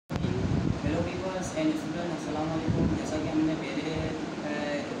Teachers and student अस्सलाम वालेकुम। जैसा कि हमने पहले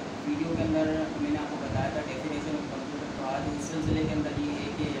वीडियो के अंदर मैंने आपको बताया था डेफिनेशन ऑफ कंप्यूटर, तो आज उस सिलसिले के अंदर ये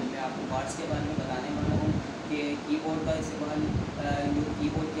है कि मैं आपको पार्ट्स के बारे में बताने वाला हूँ कि कीबोर्ड का इस्तेमाल, जो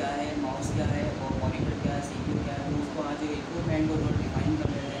कीबोर्ड क्या है, माउस क्या है और मॉनिटर क्या है, सीपीयू क्या है, तो उसको आज इक्विपमेंट को डिफाइन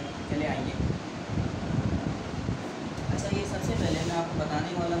कर लेते हैं। चले आइए। अच्छा, ये सबसे पहले मैं आपको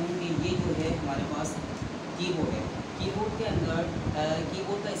बताने वाला हूँ कि ये जो है हमारे पास कीबोर्ड है। कीबोर्ड के अंदर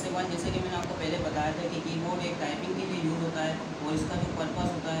कीबोर्ड का इस्तेमाल, जैसे कि मैंने आपको पहले बताया था कि कीबोर्ड एक टाइपिंग के लिए यूज़ होता है और इसका जो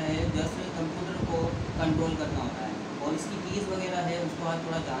पर्पस होता है जस्ट कंप्यूटर को कंट्रोल करना होता है, और इसकी कीज़ वगैरह है उसको आज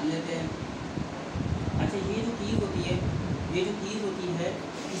थोड़ा जान लेते हैं। अच्छा, ये जो कीज़ होती है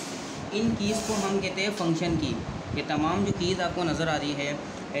इन कीज़ को हम कहते हैं फंक्शन की। ये तमाम जो कीज़ आपको नज़र आ रही है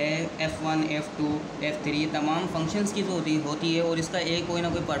F1, F2, F3 तमाम फंक्शंस की जो होती है और इसका एक कोई ना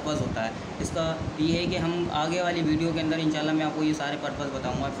कोई पर्पस होता है। इसका ये है कि हम आगे वाली वीडियो के अंदर इंशाल्लाह मैं आपको ये सारे पर्पस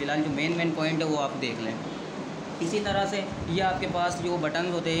बताऊंगा। फ़िलहाल जो मेन पॉइंट है वो आप देख लें। इसी तरह से ये आपके पास जो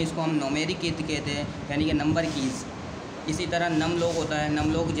बटन होते हैं इसको हम न्यूमेरिक कहते हैं, यानी कि नंबर कीज़। इसी तरह नम लॉक होता है।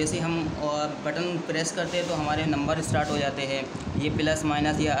 नम लॉक जैसे हम बटन प्रेस करते हैं तो हमारे नंबर स्टार्ट हो जाते हैं। ये प्लस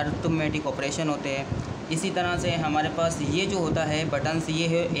माइनस या अरिथमेटिक ऑपरेशन होते हैं। इसी तरह से हमारे पास ये जो होता है बटन्स, ये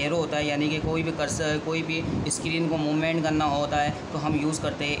है एरो होता है, यानी कि कोई भी कर्सर, कोई भी स्क्रीन को मूवमेंट करना होता है तो हम यूज़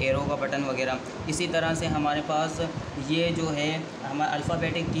करते हैं एरो का बटन वगैरह। इसी तरह से हमारे पास ये जो है हमारा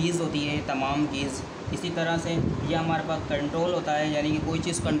अल्फ़ाबेटिक कीज़ होती है, तमाम कीज़। इसी तरह से ये हमारे पास कंट्रोल होता है, यानी कि कोई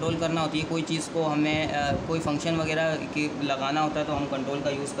चीज़ कंट्रोल करना होती है, कोई चीज़ को हमें कोई फंक्शन वगैरह की लगाना होता है तो हम कंट्रोल का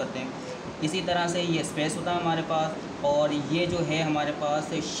यूज़ करते हैं। इसी तरह से ये स्पेस होता है हमारे पास, और ये जो है हमारे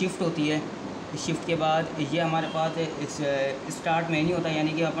पास शिफ्ट होती है। शिफ्ट के बाद ये हमारे पास स्टार्ट मेन्यू होता है,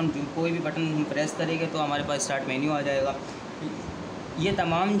 यानी कि अपन कोई भी बटन प्रेस करेंगे तो हमारे पास स्टार्ट मेन्यू आ जाएगा। ये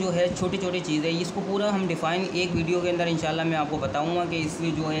तमाम जो है छोटी छोटी चीज़ें, इसको पूरा हम डिफ़ाइन एक वीडियो के अंदर इंशाल्लाह मैं आपको बताऊंगा कि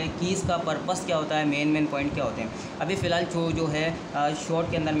इसमें जो है कीज़ का पर्पस क्या होता है, मेन पॉइंट क्या होते हैं। अभी फ़िलहाल जो है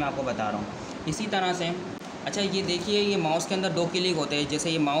शॉर्ट के अंदर मैं आपको बता रहा हूँ। इसी तरह से अच्छा, ये देखिए, ये माउस के अंदर दो क्लिक होते हैं।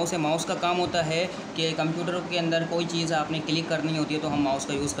 जैसे ये माउस है, माउस का काम होता है कि कंप्यूटर के अंदर कोई चीज़ आपने क्लिक करनी होती है तो हम माउस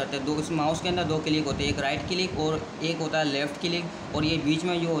का यूज़ करते हैं। इस माउस के अंदर दो क्लिक होते हैं, एक राइट क्लिक और एक होता है लेफ़्ट क्लिक, और ये बीच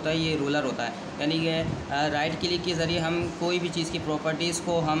में जो होता है ये रूलर होता है। यानी कि राइट क्लिक के ज़रिए हम कोई भी चीज़ की प्रॉपर्टीज़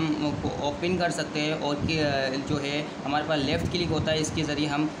को हम ओपन कर सकते हैं, और जो है हमारे पास लेफ़्ट क्लिक होता है, इसके ज़रिए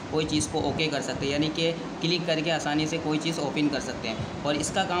हम कोई चीज़ को ओके कर सकते हैं, यानी कि क्लिक करके आसानी से कोई चीज़ ओपन कर सकते हैं। और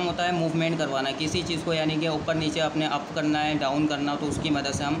इसका काम होता है मूवमेंट करवाना किसी चीज़ को, यानी कि ऊपर नीचे अपने अप करना है, डाउन करना, तो उसकी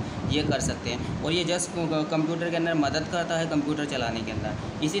मदद से हम ये कर सकते हैं। और ये जस्ट कंप्यूटर के अंदर मदद करता है कंप्यूटर चलाने के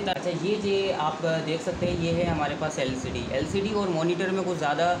अंदर। इसी तरह से ये जो आप देख सकते हैं ये है हमारे पास एलसीडी और मॉनिटर में कुछ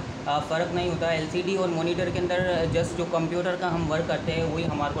ज़्यादा फ़र्क नहीं होता है। एलसीडी और मॉनिटर के अंदर जस्ट जो कंप्यूटर का हम वर्क करते हैं वही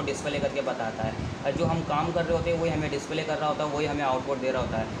हमारे को डिस्प्ले करके बताता है, जो हम काम कर रहे होते हैं वही हमें डिस्प्ले कर रहा होता है, वही हमें आउटपुट दे रहा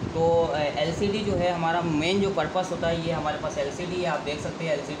होता है। तो एलसीडी जो है हमारा मेन जो पर्पस होता है, ये हमारे पास एलसीडी है। आप देख सकते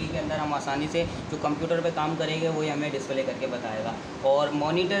हैं एलसीडी के अंदर हम आसानी से जो कंप्यूटर पे काम करेंगे वही हमें डिस्प्ले करके बताएगा। और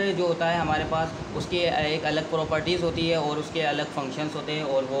मॉनिटर जो होता है हमारे पास, उसकी एक अलग प्रॉपर्टीज़ होती है और उसके अलग फंक्शंस होते हैं,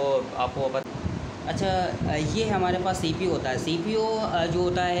 और वो आपको अच्छा, ये हमारे पास सीपीयू होता है। सीपीयू जो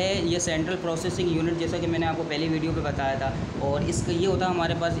होता है ये सेंट्रल प्रोसेसिंग यूनिट, जैसा कि मैंने आपको पहली वीडियो पे बताया था, और इसका ये होता है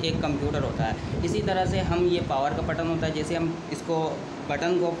हमारे पास एक कंप्यूटर होता है। इसी तरह से हम ये पावर का बटन होता है, जैसे हम इसको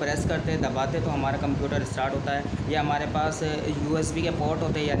बटन को प्रेस करते हैं, दबाते तो हमारा कंप्यूटर स्टार्ट होता है। ये हमारे पास यूएसबी के पोर्ट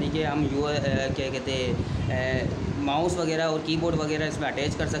होते हैं, यानी कि हम क्या कहते हैं माउस वगैरह और कीबोर्ड वगैरह इसमें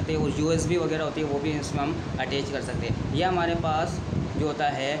अटैच कर सकते हैं, और यूएसबी वगैरह होती है वो भी इसमें हम अटैच कर सकते हैं। यह हमारे पास जो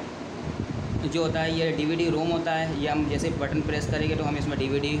होता है ये डीवीडी रोम होता है। ये हम जैसे बटन प्रेस करेंगे तो हम इसमें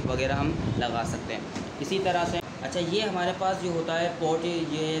डीवीडी वगैरह हम लगा सकते हैं। इसी तरह से अच्छा, ये हमारे पास जो होता है पोर्ट,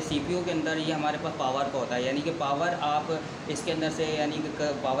 ये सीपीयू के अंदर ये हमारे पास पावर का होता है, यानी कि पावर आप इसके अंदर से यानी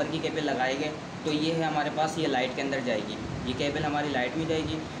कि पावर की केबल लगाएंगे तो ये है हमारे पास, ये लाइट के अंदर जाएगी, ये केबल हमारी लाइट में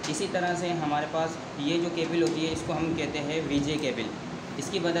जाएगी। इसी तरह से हमारे पास ये जो केबल होती है इसको हम कहते हैं वीजे केबल।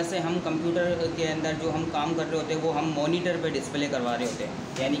 इसकी वजह से हम कंप्यूटर के अंदर जो हम काम कर रहे होते हैं वो हम मॉनिटर पे डिस्प्ले करवा रहे होते हैं,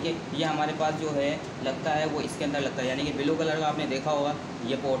 यानी कि ये हमारे पास जो है लगता है वो इसके अंदर लगता है, यानी कि ब्लू कलर का आपने देखा होगा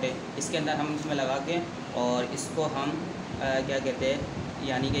ये पोर्ट है, इसके अंदर हम इसमें लगा के और इसको हम क्या कहते हैं,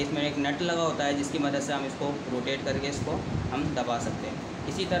 यानी कि इसमें एक नट लगा होता है जिसकी मदद से हम इसको रोटेट करके इसको हम दबा सकते हैं।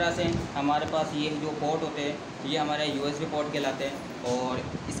 इसी तरह से हमारे पास ये जो पोर्ट होते हैं ये हमारे यूएसबी पोर्ट कहलाते हैं, और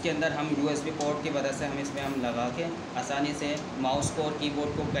इसके अंदर हम यूएसबी पोर्ट की मदद से हम इसमें हम लगा के आसानी से माउस को और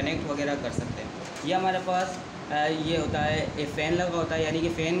कीबोर्ड को कनेक्ट वगैरह कर सकते हैं। ये हमारे पास ये होता है एक फ़ैन लगा होता है, यानी कि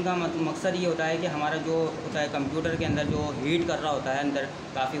फ़ैन का मकसद ये होता है कि हमारा जो होता है कंप्यूटर के अंदर जो हीट कर रहा होता है, अंदर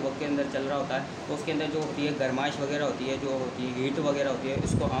काफ़ी वक्त के अंदर चल रहा होता है, तो उसके अंदर जो होती है गर्माइश वगैरह होती है, जो होती है हीट वगैरह होती है,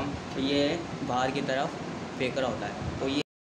 इसको हम ये बाहर की तरफ फेंक रहा होता है। तो ये